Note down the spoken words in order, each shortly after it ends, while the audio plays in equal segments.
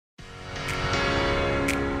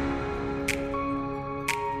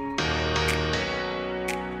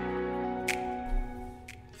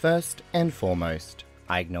First and foremost,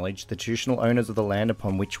 I acknowledge the traditional owners of the land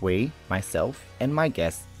upon which we, myself, and my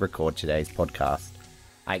guests record today's podcast.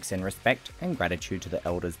 I extend respect and gratitude to the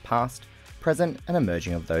elders past, present, and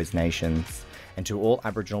emerging of those nations, and to all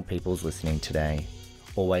Aboriginal peoples listening today.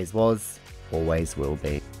 Always was, always will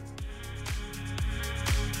be.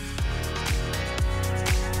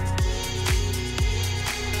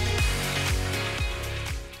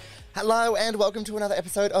 Hello and welcome to another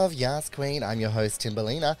episode of Yas Queen. I'm your host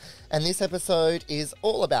Timberlina, and this episode is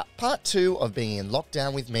all about part 2 of being in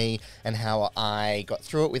lockdown with me and how I got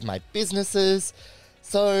through it with my businesses.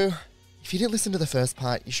 So if you didn't listen to the first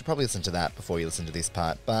part, you should probably listen to that before you listen to this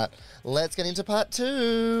part, but let's get into part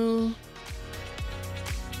 2.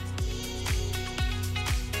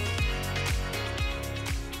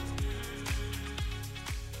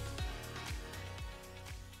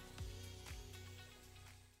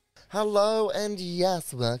 Hello and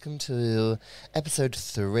yes, welcome to episode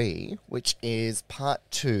 3, which is part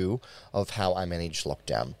 2 of how I managed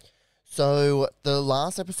lockdown. So the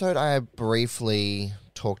last episode I briefly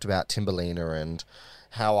talked about Timberlina and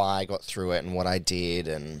how I got through it and what I did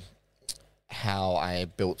and how I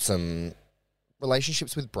built some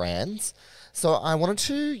relationships with brands. So I wanted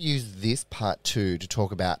to use this part 2 to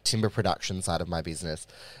talk about timber production side of my business,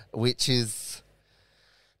 which is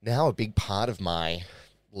now a big part of my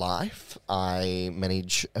life. I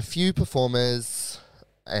manage a few performers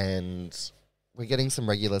and we're getting some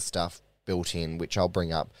regular stuff built in, which I'll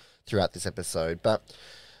bring up throughout this episode. But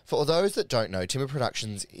for those that don't know, Timber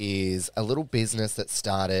Productions is a little business that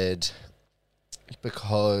started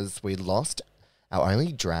because we lost our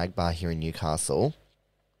only drag bar here in Newcastle,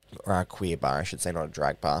 or our queer bar, I should say, not a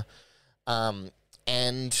drag bar.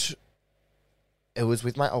 And it was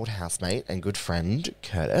with my old housemate and good friend,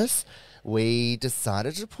 Curtis. We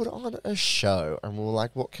decided to put on a show and we were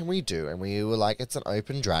like, what can we do? And we were like, it's an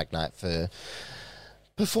open drag night for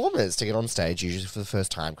performers to get on stage, usually for the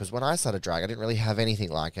first time. Because when I started drag, I didn't really have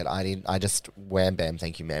anything like it. I just wham bam,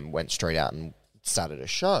 thank you ma'am, went straight out and started a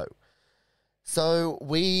show. So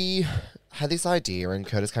we had this idea and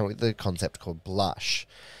Curtis came up with the concept called Blush.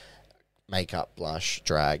 Makeup, blush,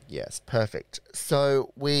 drag, yes, perfect.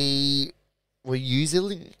 So we were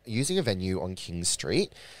using a venue on King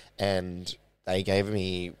Street, and they gave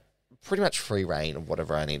me pretty much free reign of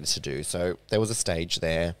whatever I needed to do. So there was a stage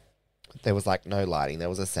there. There was like no lighting. There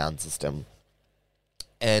was a sound system.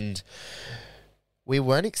 And we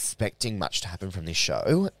weren't expecting much to happen from this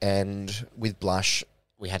show. And with Blush,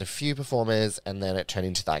 we had a few performers and then it turned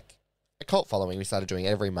into like a cult following. We started doing it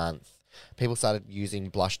every month. People started using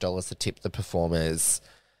Blush dollars to tip the performers.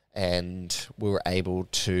 And we were able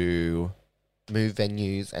to move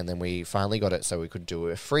venues, and then we finally got it so we could do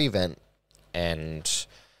a free event, and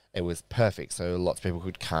it was perfect, so lots of people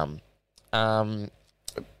could come.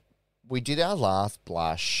 We did our last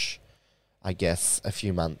Blush, I guess, a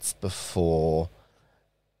few months before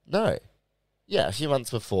we went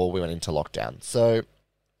into lockdown. So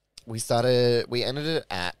we ended it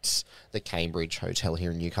at the Cambridge Hotel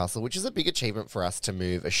here in Newcastle, which is a big achievement for us to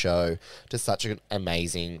move a show to such an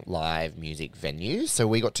amazing live music venue. So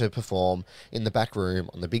we got to perform in the back room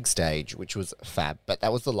on the big stage, which was fab. But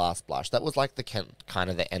that was the last Blush. That was like the kind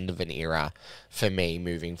of the end of an era for me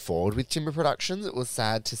moving forward with Timber Productions. It was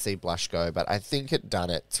sad to see Blush go, but I think it done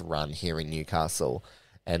its run here in Newcastle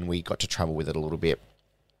and we got to travel with it a little bit.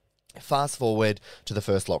 Fast forward to the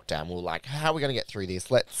first lockdown, we were like, how are we going to get through this?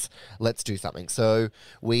 Let's do something. So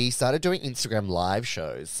we started doing Instagram live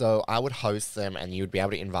shows. So I would host them and you would be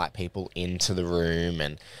able to invite people into the room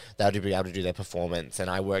and they would be able to do their performance. And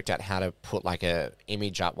I worked out how to put like a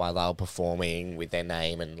image up while they were performing with their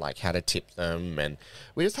name and like how to tip them. And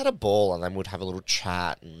we just had a ball and then we'd have a little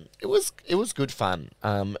chat and it was good fun.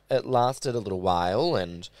 It lasted a little while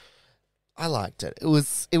and I liked it. It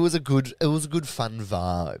was a good fun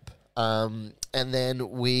vibe. And then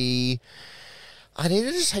I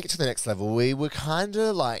needed to take it to the next level. We were kind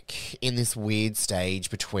of like in this weird stage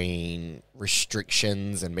between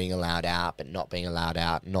restrictions and being allowed out, but not being allowed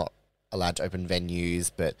out, not allowed to open venues,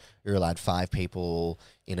 but we were allowed 5 people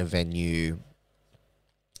in a venue.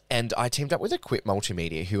 And I teamed up with Equip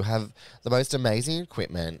Multimedia, who have the most amazing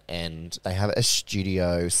equipment, and they have a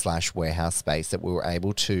studio / warehouse space that we were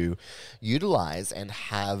able to utilize and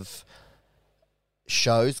have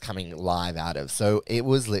shows coming live out of. So it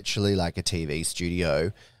was literally like a TV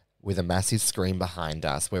studio with a massive screen behind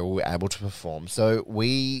us where we were able to perform. So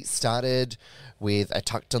we started with a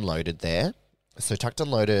Tucked and Loaded there. So Tucked and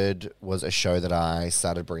Loaded was a show that I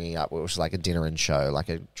started bringing up, which was like a dinner and show, like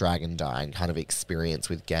a drag and dine kind of experience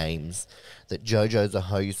with games that JoJo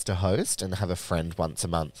Zaho used to host and have a friend once a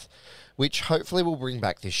month. which hopefully we'll bring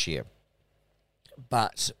back this year.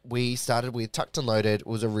 But we started with Tucked and Loaded. It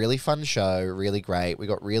was a really fun show, really great. We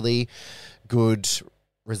got really good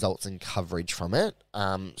results and coverage from it.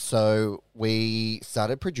 So we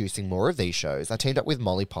started producing more of these shows. I teamed up with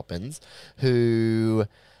Molly Poppins, who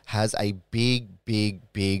has a big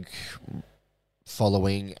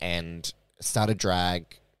following and started drag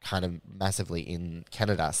kind of massively in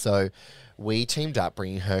Canada. So we teamed up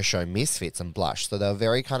bringing her show Misfits and Blush. So they're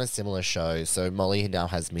very kind of similar shows. So Molly now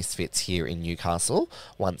has Misfits here in Newcastle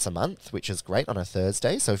once a month, which is great on a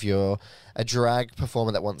Thursday. So if you're a drag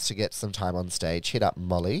performer that wants to get some time on stage, hit up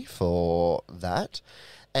Molly for that.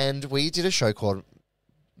 And we did a show called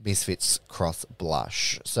Misfits Cross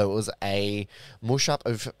Blush. So it was a mush up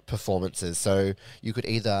of performances. So you could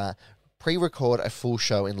either pre-record a full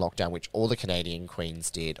show in lockdown, which all the Canadian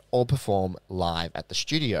queens did, or perform live at the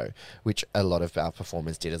studio, which a lot of our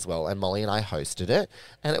performers did as well. And Molly and I hosted it,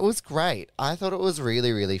 and it was great. I thought it was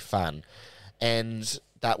really fun. And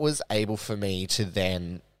that was able for me to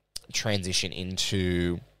then transition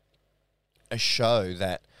into a show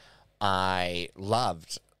that I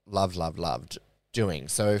loved doing.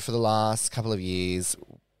 So for the last couple of years,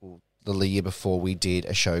 the year before, we did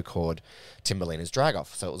a show called Timberlina's Drag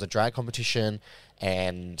Off. So it was a drag competition,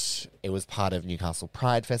 and it was part of Newcastle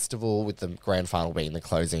Pride Festival, with the grand final being the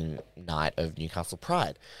closing night of Newcastle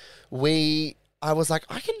Pride. I was like,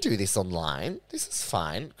 I can do this online. This is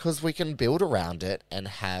fine, because we can build around it and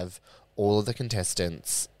have all of the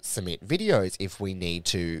contestants submit videos if we need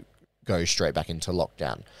to go straight back into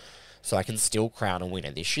lockdown. So I can still crown a winner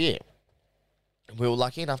this year. We were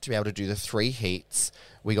lucky enough to be able to do the 3 heats.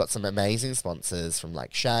 We got some amazing sponsors from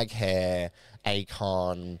like Shag Hair,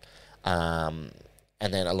 Akon, and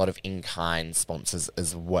then a lot of in-kind sponsors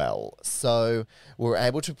as well. So we were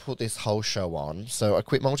able to put this whole show on. So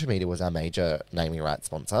Equip Multimedia was our major naming rights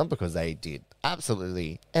sponsor, because they did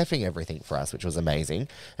absolutely effing everything for us, which was amazing.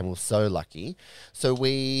 And we were so lucky. So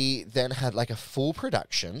we then had like a full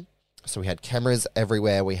production. So we had cameras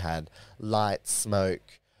everywhere. We had lights, smoke.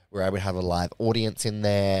 We were able to have a live audience in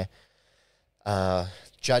there.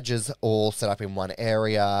 Judges all set up in one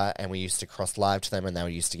area, and we used to cross live to them, and they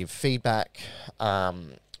used to give feedback,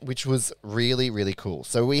 which was really cool.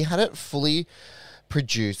 So we had it fully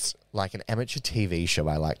produced like an amateur TV show,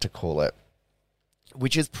 I like to call it,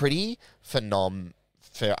 which is pretty phenomenal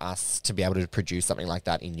for us to be able to produce something like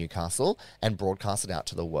that in Newcastle and broadcast it out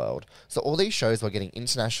to the world. So all these shows were getting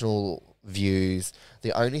international views.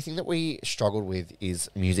 The only thing that we struggled with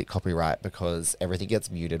is music copyright, because everything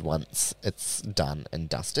gets muted once it's done and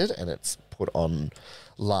dusted and it's put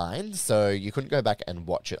online. So you couldn't go back and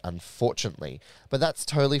watch it, unfortunately. But that's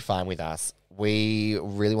totally fine with us. We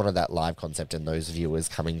really wanted that live concept and those viewers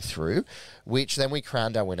coming through, which then we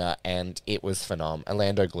crowned our winner, and it was phenomenal.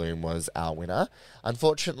 Orlando Gloom was our winner.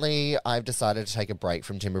 Unfortunately, I've decided to take a break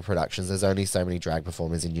from Timber Productions. There's only so many drag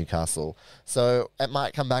performers in Newcastle. So it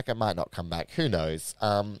might come back, it might not come back. Who knows?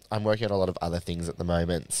 I'm working on a lot of other things at the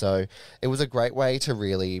moment. So it was a great way to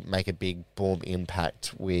really make a big boom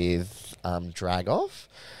impact with Drag Off.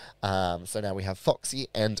 So now we have Foxy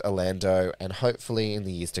and Orlando, and hopefully in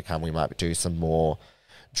the years to come we might do some more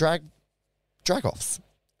drag offs.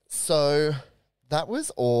 So that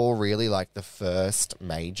was all really like the first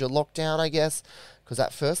major lockdown, I guess, because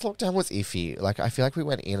that first lockdown was iffy. Like, I feel like we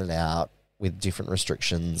went in and out with different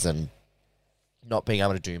restrictions and not being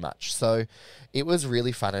able to do much. So it was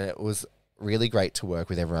really fun, and it was really great to work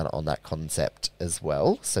with everyone on that concept as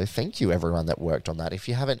well. So thank you everyone that worked on that. If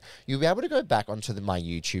you haven't, you'll be able to go back onto my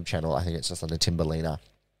YouTube channel. I think it's just on the Timberlina,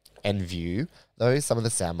 and view those. Some of the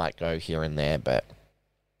sound might go here and there, but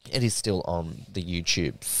it is still on the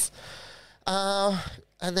YouTubes.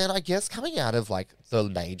 And then I guess coming out of like the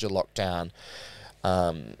major lockdown,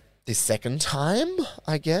 this second time,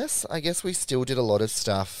 I guess we still did a lot of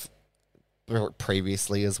stuff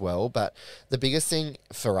previously as well, but the biggest thing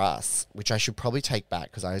for us, which I should probably take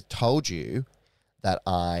back, because I told you that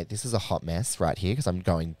this is a hot mess right here, because I'm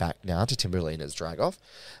going back now to Timberlina's Drag Off,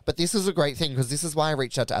 but this is a great thing, because this is why I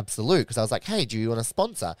reached out to Absolute, because I was like, hey, do you want to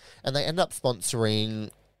sponsor? And they end up sponsoring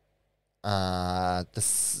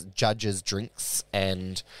the judges' drinks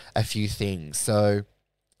and a few things. So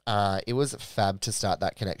it was fab to start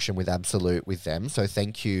that connection with Absolute with them. So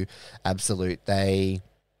thank you, Absolute. They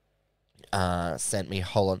sent me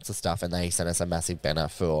whole lots of stuff, and they sent us a massive banner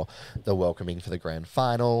for the welcoming for the grand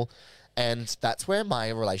final. And that's where my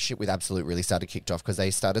relationship with Absolute really started kicked off, because they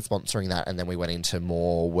started sponsoring that, and then we went into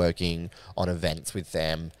more working on events with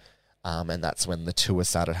them. And that's when the tour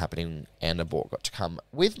started happening, and Abort got to come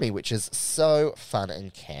with me, which is so fun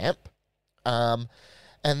and camp. And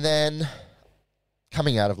then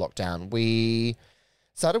coming out of lockdown, we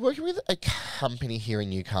started working with a company here in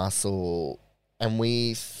Newcastle, and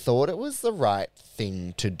we thought it was the right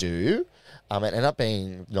thing to do. It ended up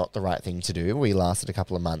being not the right thing to do. We lasted a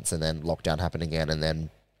couple of months, and then lockdown happened again, and then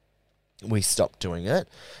we stopped doing it.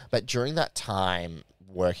 But during that time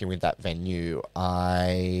working with that venue,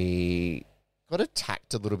 I got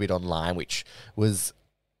attacked a little bit online, which was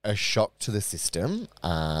a shock to the system.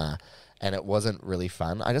 And it wasn't really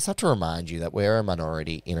fun. I just have to remind you that we're a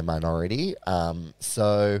minority in a minority.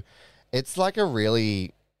 So it's like a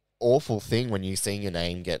really awful thing when you see your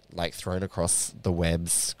name get like thrown across the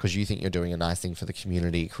webs because you think you're doing a nice thing for the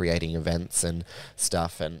community, creating events and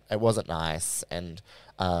stuff, and it wasn't nice. And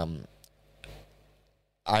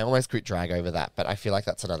I almost quit drag over that, but I feel like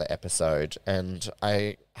that's another episode. And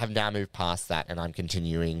I have now moved past that, and I'm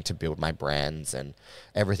continuing to build my brands and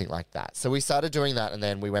everything like that. So we started doing that, and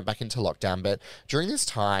then we went back into lockdown. But during this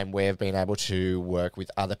time, we've been able to work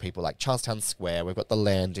with other people like Charlestown Square. We've got The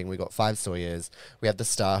Landing. We've got Five Sawyers. We have the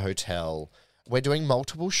Star Hotel. We're doing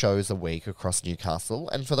multiple shows a week across Newcastle.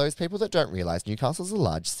 And for those people that don't realise, Newcastle's a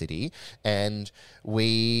large city, and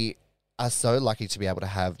we are so lucky to be able to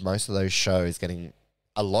have most of those shows getting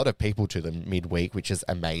a lot of people to them midweek, which is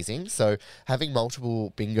amazing. So having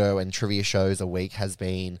multiple bingo and trivia shows a week has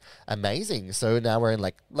been amazing. So now we're in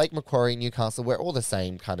like Lake Macquarie, Newcastle. We're all the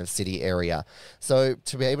same kind of city area. So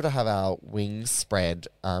to be able to have our wings spread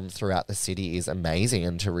throughout the city is amazing,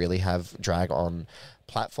 and to really have drag on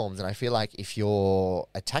platforms. And I feel like if you're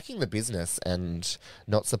attacking the business and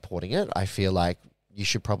not supporting it, I feel like you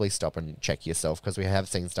should probably stop and check yourself, because we have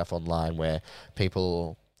seen stuff online where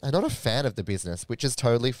people are not a fan of the business, which is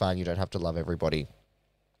totally fine. You don't have to love everybody,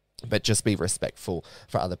 but just be respectful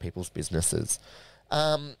for other people's businesses.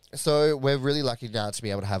 So we're really lucky now to be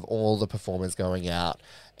able to have all the performers going out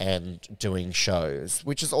and doing shows,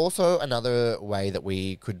 which is also another way that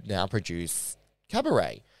we could now produce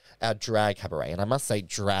cabaret, our drag cabaret. And I must say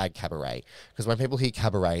drag cabaret, because when people hear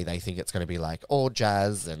cabaret, they think it's going to be like all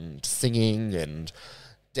jazz and singing and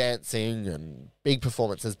dancing and big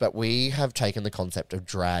performances, but we have taken the concept of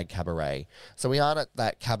drag cabaret. So we aren't at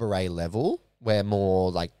that cabaret level. We're more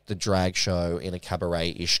like the drag show in a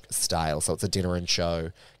cabaret-ish style. So it's a dinner and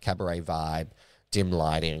show, cabaret vibe, dim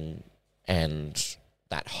lighting, and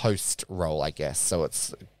that host role, I guess. So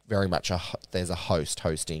it's very much there's a host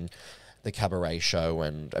hosting the cabaret show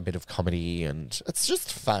and a bit of comedy, and it's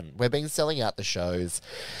just fun. We've been selling out the shows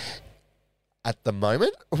at the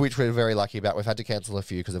moment, which we're very lucky about. We've had to cancel a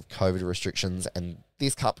few because of COVID restrictions, and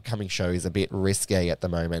this upcoming show is a bit risque at the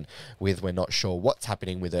moment, with we're not sure what's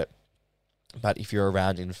happening with it. But if you're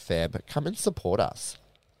around in Feb, come and support us.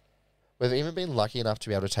 We've even been lucky enough to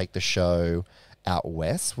be able to take the show out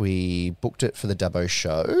west. We booked it for the Dubbo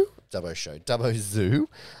Zoo.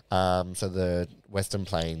 So the Western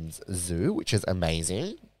Plains Zoo, which is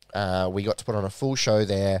amazing. We got to put on a full show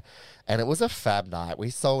there, and it was a fab night. We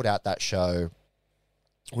sold out that show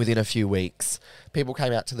within a few weeks. People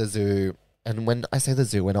came out to the zoo, and when I say the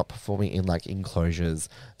zoo, we're not performing in like enclosures.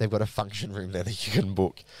 They've got a function room there that you can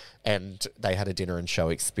book, and they had a dinner and show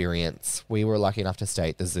experience. We were lucky enough to stay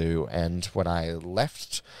at the zoo, and when I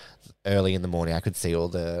left early in the morning, I could see all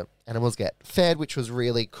the animals get fed, which was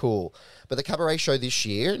really cool. But the cabaret show this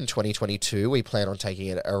year, in 2022, we plan on taking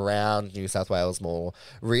it around New South Wales more,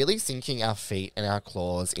 really sinking our feet and our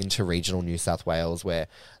claws into regional New South Wales, where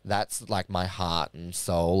that's like my heart and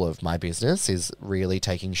soul of my business, is really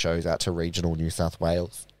taking shows out to regional New South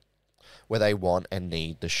Wales, where they want and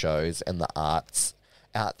need the shows and the arts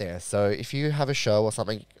out there. So if you have a show or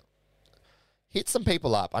something, hit some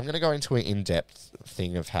people up. I'm going to go into an in-depth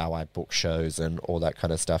thing of how I book shows and all that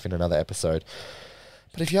kind of stuff in another episode.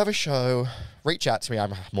 But if you have a show, reach out to me.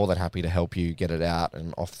 I'm more than happy to help you get it out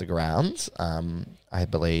and off the ground. I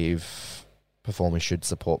believe performers should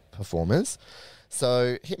support performers.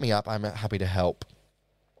 So hit me up. I'm happy to help.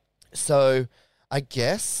 So I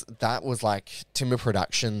guess that was like Timber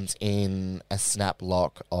Productions in a snap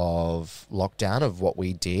lock of lockdown of what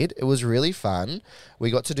we did. It was really fun.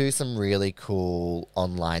 We got to do some really cool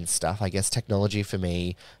online stuff. I guess technology for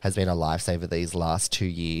me has been a lifesaver these last 2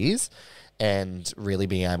 years, and really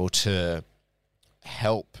being able to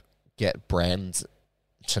help get brands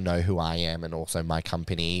to know who I am and also my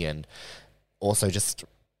company, and also just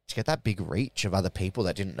to get that big reach of other people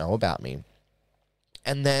that didn't know about me.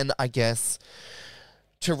 And then I guess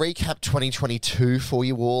to recap 2022 for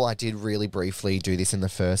you all, I did really briefly do this in the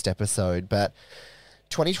first episode, but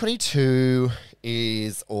 2022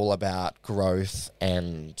 is all about growth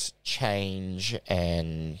and change,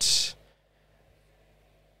 and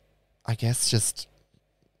I guess just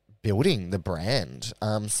building the brand.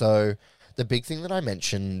 So the big thing that I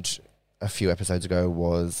mentioned a few episodes ago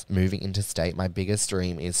was moving interstate. My biggest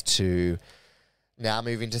dream is to now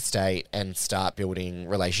move interstate and start building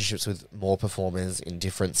relationships with more performers in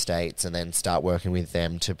different states and then start working with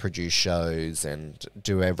them to produce shows and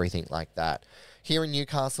do everything like that. Here in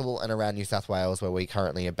Newcastle and around New South Wales, where we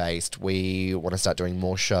currently are based, we want to start doing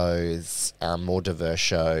more shows, more diverse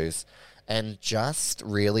shows, and just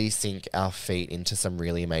really sink our feet into some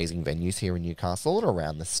really amazing venues here in Newcastle and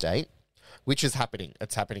around the state, which is happening.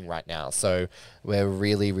 It's happening right now. So we're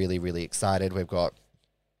really, really, really excited. We've got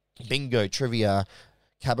bingo, trivia,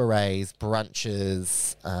 cabarets,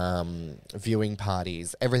 brunches, viewing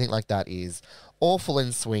parties, everything like that is all full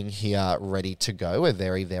in swing here, ready to go. We're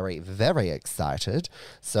very, very, very excited.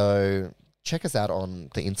 So check us out on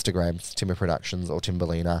the Instagrams, Timber Productions or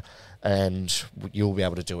Timberlina, and you'll be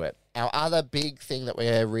able to do it. Our other big thing that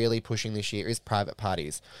we're really pushing this year is private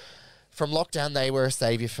parties. From lockdown, they were a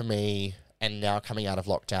saviour for me, and now coming out of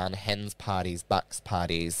lockdown, hens parties, bucks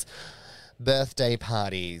parties, birthday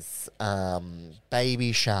parties,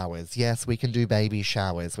 baby showers. Yes, we can do baby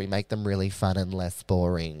showers. We make them really fun and less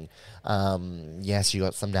boring. Yes, you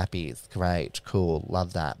got some nappies. Great, cool,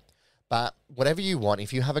 love that. But whatever you want,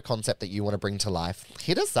 if you have a concept that you want to bring to life,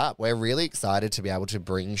 hit us up. We're really excited to be able to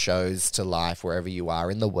bring shows to life wherever you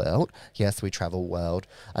are in the world. Yes, we travel world.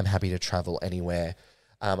 I'm happy to travel anywhere.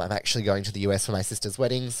 I'm actually going to the US for my sister's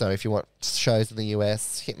wedding, so if you want shows in the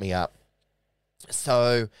US, hit me up.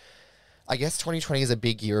 So I guess 2020 is a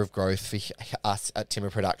big year of growth for us at Timber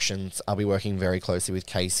Productions. I'll be working very closely with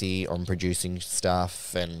Casey on producing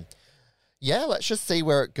stuff, and yeah, let's just see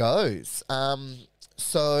where it goes.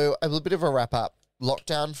 So a little bit of a wrap up.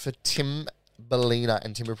 Lockdown for Timberlina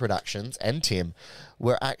and Timber Productions and Tim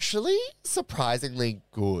were actually surprisingly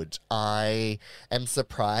good. I am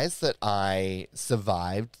surprised that I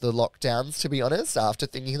survived the lockdowns, to be honest, after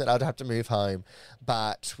thinking that I'd have to move home.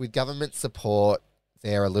 But with government support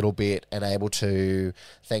there a little bit, and able to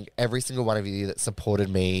thank every single one of you that supported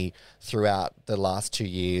me throughout the last 2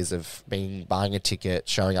 years of buying a ticket,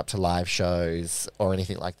 showing up to live shows or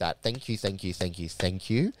anything like that. Thank you, thank you, thank you, thank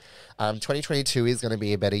you. 2022 is going to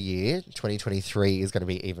be a better year. 2023 is going to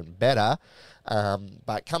be even better.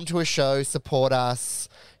 But come to a show, support us,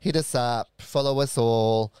 hit us up, follow us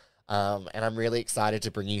all. And I'm really excited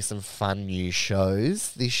to bring you some fun new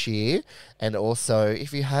shows this year. And also,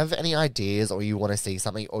 if you have any ideas or you want to see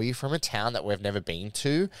something, or you're from a town that we've never been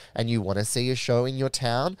to and you want to see a show in your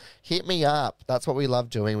town, hit me up. That's what we love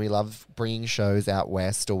doing. We love bringing shows out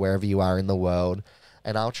west or wherever you are in the world.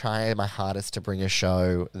 And I'll try my hardest to bring a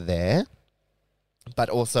show there. But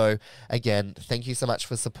also, again, thank you so much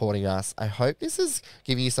for supporting us. I hope this is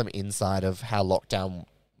giving you some insight of how lockdown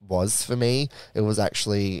was for me. It was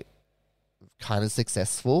actually kind of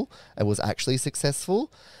successful. It was actually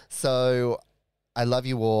successful. So I love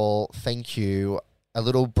you all. Thank you. A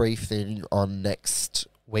little brief thing on next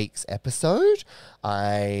week's episode.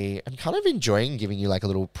 I am kind of enjoying giving you like a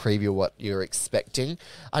little preview of what you're expecting.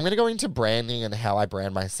 I'm going to go into branding and how I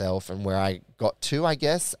brand myself and where I got to, I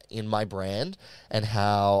guess, in my brand, and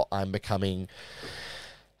how I'm becoming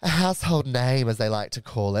a household name, as they like to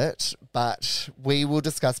call it. But we will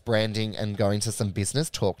discuss branding and go into some business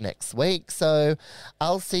talk next week. So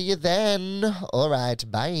I'll see you then. All right,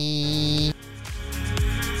 bye.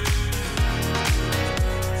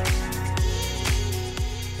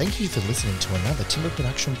 Thank you for listening to another Timber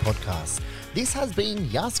Production podcast. This has been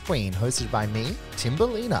Yas Queen, hosted by me,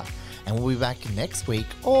 Timberlina. And we'll be back next week,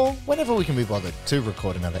 or whenever we can be bothered to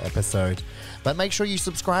record another episode. But make sure you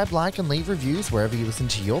subscribe, like, and leave reviews wherever you listen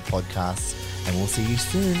to your podcasts. And we'll see you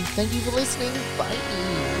soon. Thank you for listening.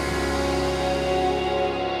 Bye.